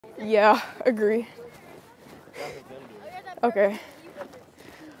Yeah, agree. Okay.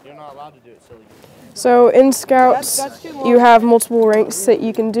 You're not allowed to do it silly. So in Scouts, you have multiple ranks that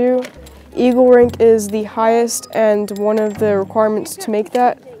you can do. Eagle rank is the highest, and one of the requirements to make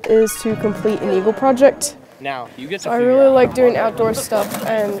that is to complete an Eagle project. Now, you get to So I really like doing outdoor stuff,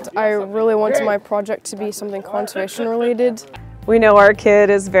 and I really wanted my project to be something conservation related. We know our kid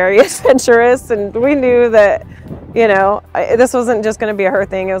is very adventurous, and we knew that, you know, this wasn't just going to be her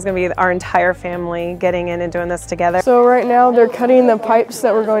thing, it was going to be our entire family getting in and doing this together. So right now they're cutting the pipes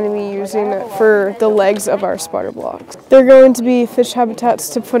that we're going to be using for the legs of our spider blocks. They're going to be fish habitats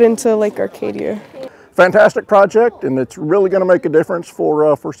to put into Lake Arcadia. Fantastic project, and it's really going to make a difference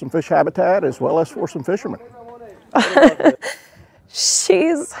for some fish habitat as well as for some fishermen.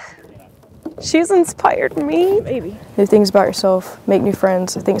 She's inspired me. Maybe. Do things about yourself, make new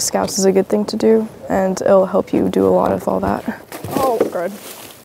friends. I think Scouts is a good thing to do, and it'll help you do a lot of all that. Oh, God.